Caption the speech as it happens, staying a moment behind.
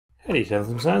Hey, details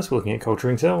from science, we're looking at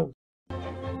culturing cells.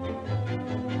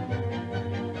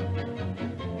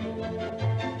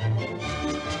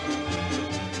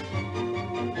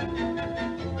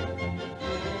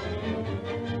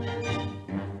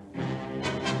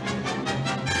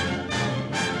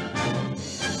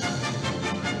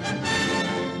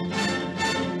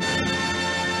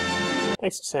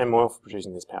 Thanks to Sam Moyle for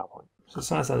producing this PowerPoint. So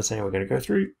science understanding we're going to go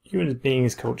through: human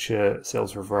beings culture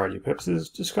cells for a variety of purposes,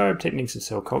 describe techniques of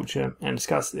cell culture, and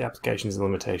discuss the applications and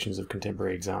limitations of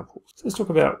contemporary examples. So let's talk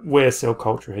about where cell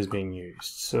culture has been used.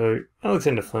 So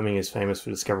Alexander Fleming is famous for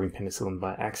discovering penicillin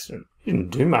by accident. He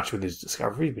didn't do much with his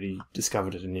discovery, but he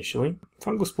discovered it initially.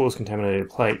 Fungal spores contaminated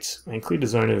plates and cleared a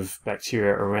zone of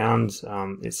bacteria around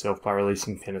itself by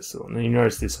releasing penicillin. And you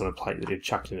notice this on a plate that he'd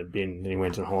chucked in a bin. Then he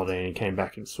went on holiday and he came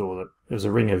back and saw that there was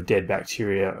a ring of dead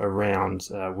bacteria around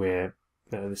where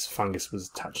this fungus was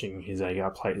touching his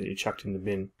agar plate that he chucked in the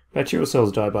bin. Bacterial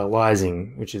cells die by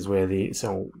lysing, which is where the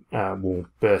cell wall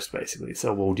burst, basically. The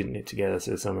cell wall didn't knit together,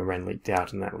 so the cell membrane leaked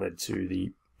out, and that led to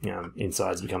the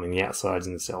insides becoming the outsides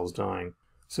and the cells dying.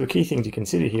 So a key thing to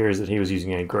consider here is that he was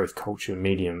using a growth culture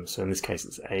medium, so in this case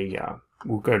it's agar.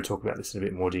 We'll go and talk about this in a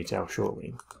bit more detail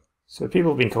shortly. So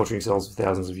people have been culturing cells for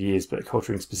thousands of years, but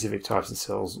culturing specific types of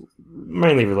cells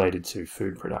mainly related to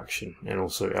food production and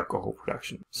also alcohol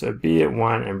production. So beer,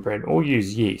 wine and bread all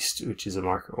use yeast, which is a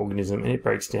microorganism, and it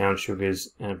breaks down sugars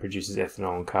and produces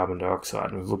ethanol and carbon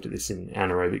dioxide, and we've looked at this in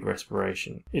anaerobic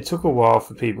respiration. It took a while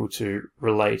for people to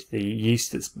relate the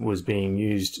yeast that was being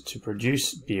used to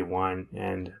produce beer, wine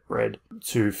and bread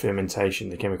to fermentation,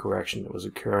 the chemical reaction that was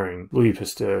occurring. Louis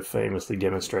Pasteur famously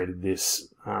demonstrated this.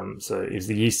 So it was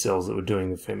the yeast cells that were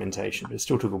doing the fermentation, but it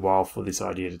still took a while for this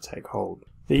idea to take hold.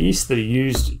 The yeasts that are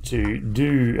used to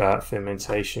do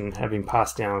fermentation have been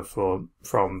passed down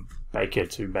from baker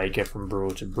to baker, from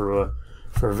brewer to brewer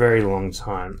for a very long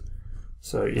time.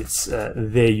 So it's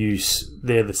their use,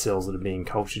 they're the cells that are being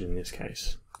cultured in this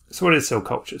case. So what is cell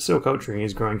culture? Cell culturing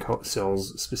is growing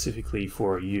cells specifically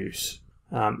for a use.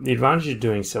 The advantage of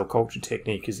doing cell culture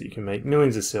technique is that you can make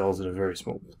millions of cells in a very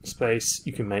small space.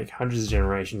 You can make hundreds of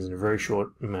generations in a very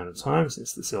short amount of time,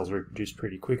 since the cells reproduce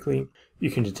pretty quickly.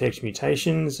 You can detect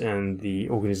mutations, and the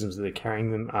organisms that are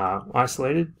carrying them are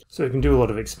isolated. So you can do a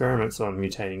lot of experiments on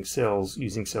mutating cells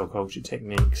using cell culture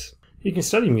techniques. You can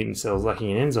study mutant cells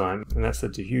lacking an enzyme, and that's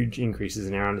led to huge increases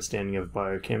in our understanding of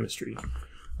biochemistry.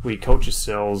 We culture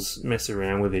cells, mess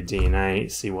around with their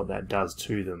DNA, see what that does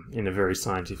to them in a very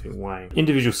scientific way.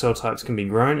 Individual cell types can be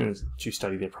grown and to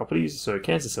study their properties, so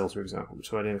cancer cells, for example,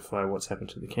 to identify what's happened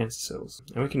to the cancer cells.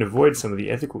 And we can avoid some of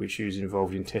the ethical issues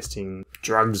involved in testing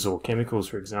drugs or chemicals,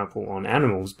 for example, on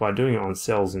animals by doing it on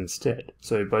cells instead.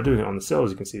 So by doing it on the cells,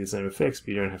 you can see the same effects, but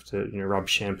you don't have to rub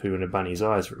shampoo in a bunny's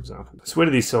eyes, for example. So where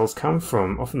do these cells come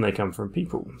from? Often they come from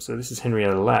people. So this is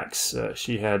Henrietta Lacks.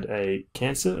 She had a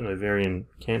cancer, an ovarian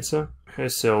cancer. Her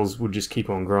cells would just keep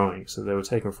on growing, so they were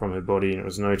taken from her body, and it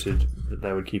was noted that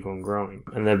they would keep on growing.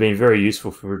 And they've been very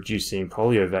useful for producing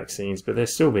polio vaccines, but they're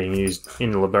still being used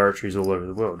in laboratories all over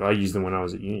the world. I used them when I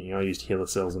was at uni. I used HeLa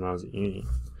cells when I was at uni.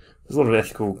 There's a lot of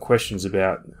ethical questions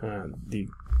about the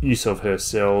use of her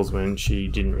cells when she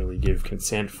didn't really give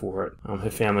consent for it. Her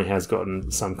family has gotten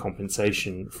some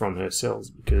compensation from her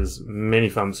cells because many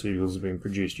pharmaceuticals have been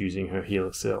produced using her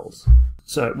HeLa cells.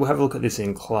 So we'll have a look at this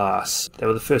in class. They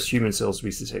were the first human cells to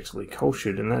be successfully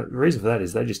cultured, and the reason for that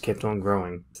is they just kept on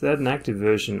growing. So they had an active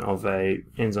version of an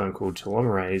enzyme called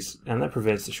telomerase, and that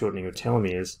prevents the shortening of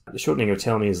telomeres. The shortening of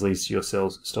telomeres leads to your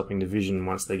cells stopping division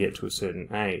once they get to a certain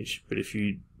age, but if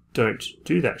you don't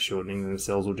do that shortening, then the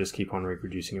cells will just keep on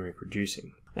reproducing and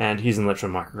reproducing. And here's an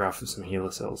electron micrograph of some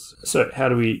HeLa cells. So how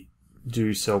do we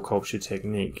do cell culture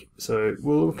technique? So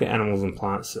we'll look at animals and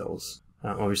plant cells.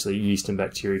 Obviously, yeast and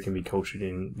bacteria can be cultured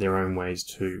in their own ways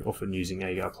too, often using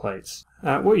agar plates.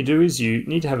 What you do is you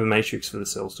need to have a matrix for the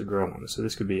cells to grow on. So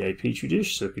this could be a petri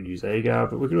dish, so it could use agar,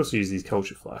 but we could also use these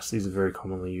culture flasks. These are very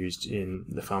commonly used in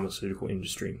the pharmaceutical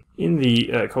industry. In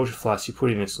the culture flask, you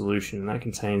put in a solution, and that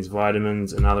contains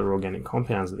vitamins and other organic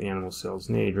compounds that the animal cells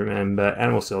need. Remember,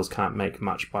 animal cells can't make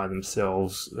much by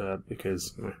themselves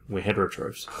because we're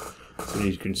heterotrophs. So you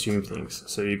need to consume things.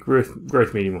 So your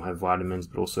growth medium will have vitamins,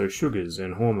 but also sugars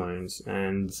and hormones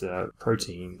and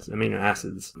proteins, amino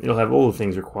acids. It'll have all the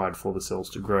things required for the cells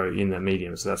to grow in that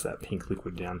medium. So that's that pink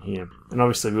liquid down here. And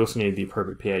obviously we also need the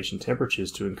appropriate pH and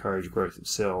temperatures to encourage growth of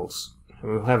cells.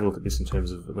 And we'll have a look at this in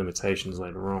terms of limitations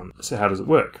later on. So how does it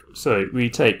work? So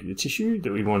we take the tissue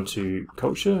that we want to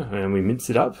culture and we mince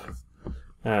it up.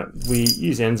 We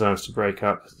use enzymes to break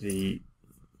up the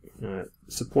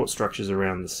support structures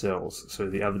around the cells, so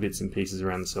the other bits and pieces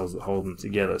around the cells that hold them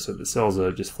together, so the cells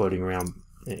are just floating around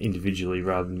individually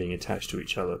rather than being attached to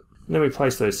each other. And then we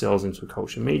place those cells into a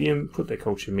culture medium, put the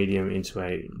culture medium into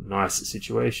a nice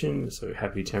situation, so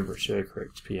happy temperature,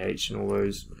 correct pH, and all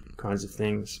those kinds of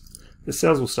things. The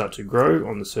cells will start to grow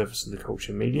on the surface of the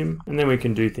culture medium, and then we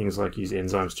can do things like use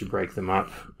enzymes to break them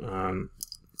up,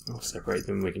 or separate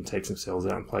them. We can take some cells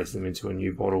out and place them into a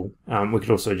new bottle. We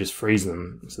could also just freeze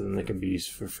them, so then they can be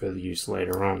used for further use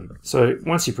later on. So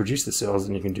once you produce the cells,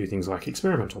 then you can do things like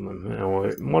experiment on them,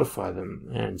 or modify them,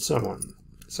 and so on.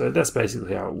 So that's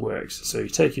basically how it works. So you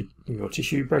take your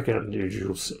tissue, break it up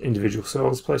into individual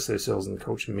cells, place those cells in the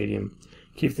culture medium,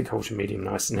 keep the culture medium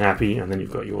nice and happy, and then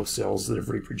you've got your cells that have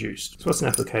reproduced. So what's an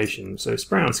application? So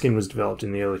spray-on skin was developed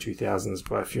in the early 2000s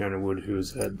by Fiona Wood, who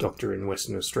is a doctor in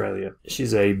Western Australia.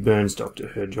 She's a burns doctor.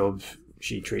 Her job,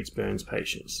 she treats burns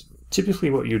patients. Typically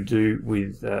what you do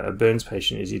with a burns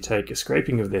patient is you take a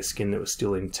scraping of their skin that was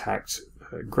still intact,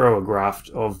 grow a graft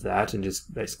of that, and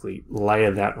just basically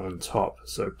layer that on top.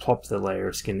 So plop the layer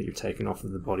of skin that you've taken off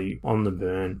of the body on the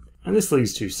burn. And this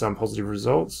leads to some positive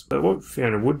results. But what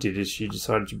Fiona Wood did is she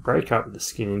decided to break up the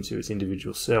skin into its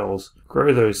individual cells,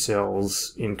 grow those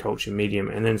cells in culture medium,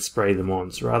 and then spray them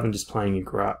on. So rather than just placing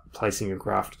a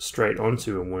graft straight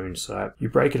onto a wound site, you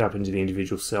break it up into the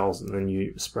individual cells and then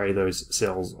you spray those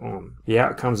cells on. The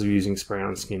outcomes of using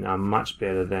spray-on skin are much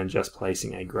better than just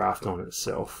placing a graft on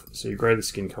itself. So you grow the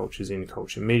skin cultures in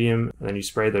culture medium, and then you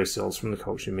spray those cells from the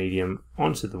culture medium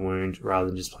onto the wound rather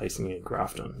than just placing a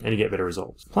graft on, and you get better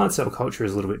results. Plant cell culture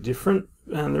is a little bit different,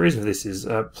 and the reason for this is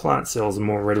plant cells are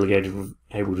more readily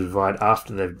able to divide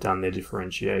after they've done their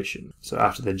differentiation, so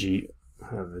after the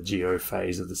GO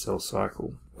phase of the cell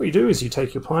cycle. What you do is you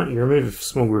take your plant, you remove a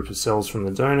small group of cells from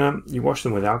the donor, you wash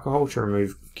them with alcohol to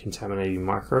remove contaminating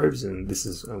microbes, and this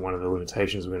is one of the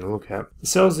limitations we're going to look at. The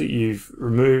cells that you've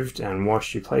removed and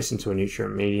washed, you place into a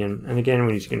nutrient medium, and again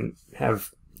you can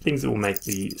have things that will make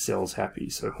the cells happy,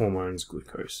 so hormones,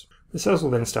 glucose. The cells will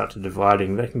then start to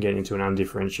dividing. They can get into an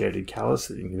undifferentiated callus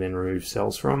that you can then remove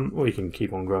cells from, or you can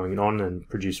keep on growing it on and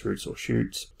produce roots or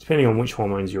shoots, depending on which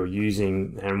hormones you're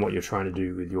using and what you're trying to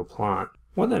do with your plant.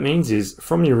 What that means is,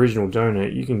 from your original donor,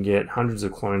 you can get hundreds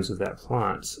of clones of that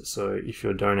plant. So if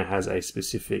your donor has a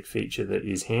specific feature that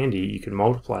is handy, you can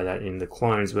multiply that in the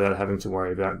clones without having to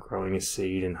worry about growing a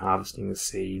seed and harvesting the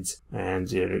seeds and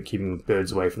keeping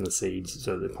birds away from the seeds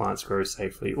so that the plants grow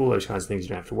safely. All those kinds of things you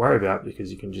don't have to worry about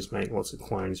because you can just make lots of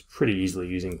clones pretty easily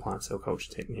using plant cell culture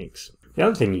techniques. The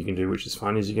other thing you can do, which is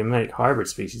fun, is you can make hybrid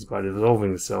species by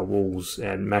dissolving the cell walls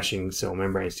and mashing cell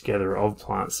membranes together of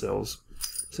plant cells.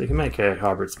 So you can make a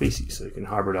hybrid species, so you can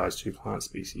hybridize two plant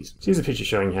species. So here's a picture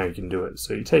showing how you can do it.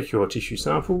 So you take your tissue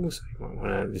sample, so you might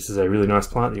want to, this is a really nice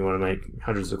plant that you want to make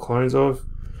hundreds of clones of.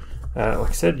 Like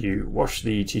I said, you wash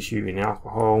the tissue in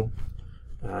alcohol.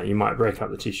 You might break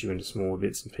up the tissue into smaller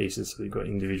bits and pieces so you've got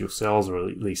individual cells, or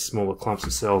at least smaller clumps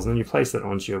of cells, and then you place that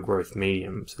onto your growth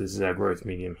medium. So this is our growth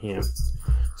medium here.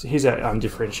 So here's our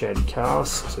undifferentiated callus,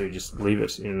 so you just leave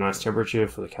it in a nice temperature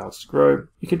for the callus to grow.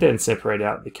 You could then separate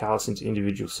out the callus into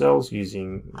individual cells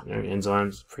using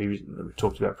enzymes that we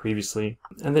talked about previously.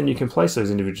 And then you can place those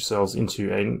individual cells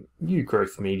into a new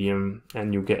growth medium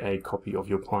and you'll get a copy of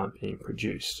your plant being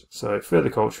produced. So further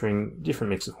culturing,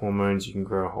 different mix of hormones, you can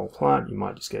grow a whole plant. You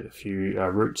might just get a few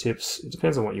root tips. It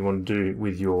depends on what you want to do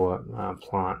with your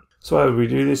plant. So why would we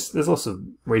do this? There's lots of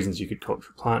reasons you could culture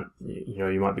a plant.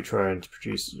 You might be trying to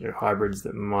produce hybrids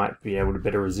that might be able to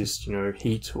better resist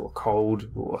heat or cold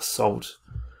or salt.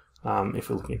 If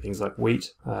we're looking at things like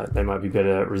wheat, they might be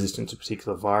better resistant to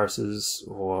particular viruses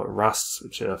or rusts,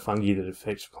 which are fungi that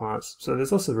affect plants. So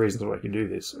there's lots of reasons why you can do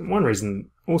this. And one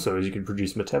reason also is you can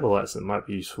produce metabolites that might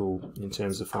be useful in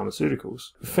terms of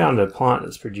pharmaceuticals. We found a plant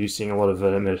that's producing a lot of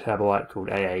a metabolite called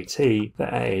AAT. The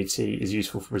AAT is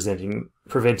useful for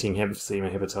preventing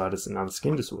emphysema, hepatitis, and other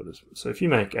skin disorders. So if you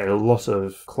make a lot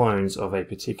of clones of a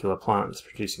particular plant that's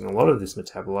producing a lot of this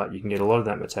metabolite, you can get a lot of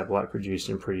that metabolite produced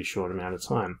in a pretty short amount of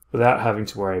time without having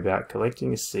to worry about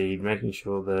collecting a seed, making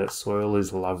sure the soil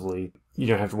is lovely. You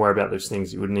don't have to worry about those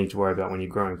things you would need to worry about when you're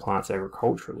growing plants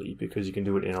agriculturally, because you can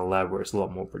do it in a lab where it's a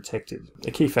lot more protected.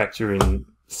 A key factor in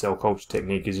cell culture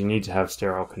technique is you need to have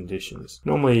sterile conditions.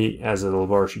 Normally, as a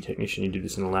laboratory technician, you do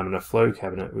this in a laminar flow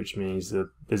cabinet, which means that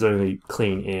there's only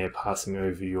clean air passing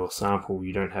over your sample.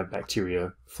 You don't have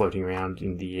bacteria floating around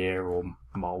in the air or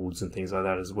molds and things like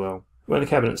that as well. When the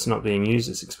cabinet's not being used,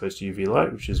 it's exposed to UV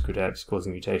light, which is good at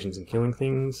causing mutations and killing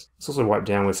things. It's also wiped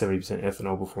down with 70%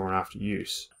 ethanol before and after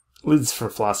use. Lids for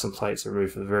flasks and plates are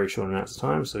removed for very short amounts of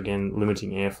time, so again,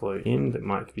 limiting airflow in that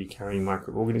might be carrying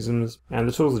microorganisms. And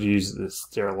the tools that are used are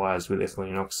sterilized with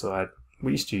ethylene oxide.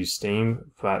 We used to use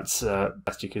steam, but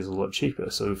plastic is a lot cheaper,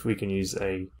 so if we can use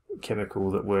a chemical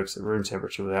that works at room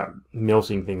temperature without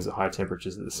melting things at high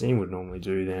temperatures that the steam would normally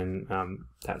do, then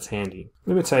that's handy.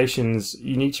 Limitations: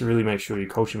 you need to really make sure your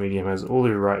culture medium has all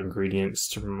the right ingredients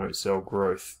to promote cell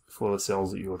growth for the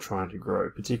cells that you're trying to grow.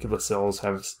 Particular cells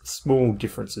have small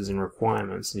differences in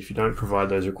requirements, and if you don't provide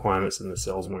those requirements, then the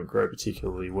cells won't grow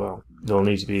particularly well. There'll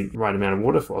need to be the right amount of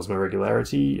water for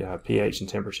osmoregularity, pH and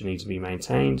temperature need to be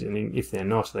maintained, and if they're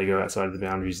not, they go outside of the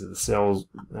boundaries that the cells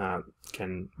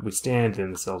can withstand,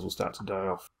 then the cells will start to die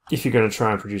off. If you're going to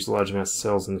try and produce large amounts of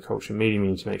cells in the culture medium,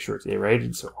 you need to make sure it's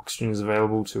aerated, so oxygen is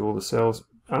available to all the cells.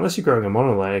 Unless you're growing a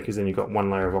monolayer, because then you've got one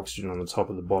layer of oxygen on the top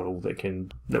of the bottle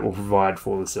that will provide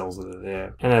for the cells that are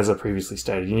there. And as I previously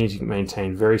stated, you need to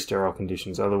maintain very sterile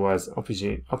conditions, otherwise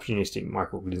opportunistic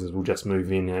microorganisms will just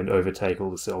move in and overtake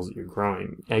all the cells that you're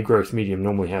growing. A growth medium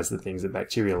normally has the things that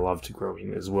bacteria love to grow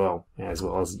in as well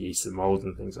as yeast and mold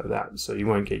and things like that. So you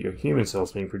won't get your human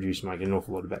cells being produced, you might get an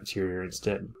awful lot of bacteria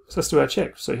instead. So let's do our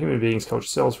check. So human beings culture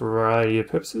cells for a variety of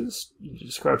purposes. You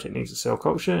describe techniques of cell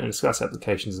culture and discuss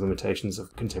applications and limitations of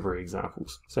contemporary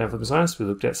examples. So in Flippin Science, we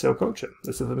looked at cell culture.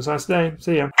 That's the Flippin Science today.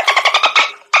 See ya!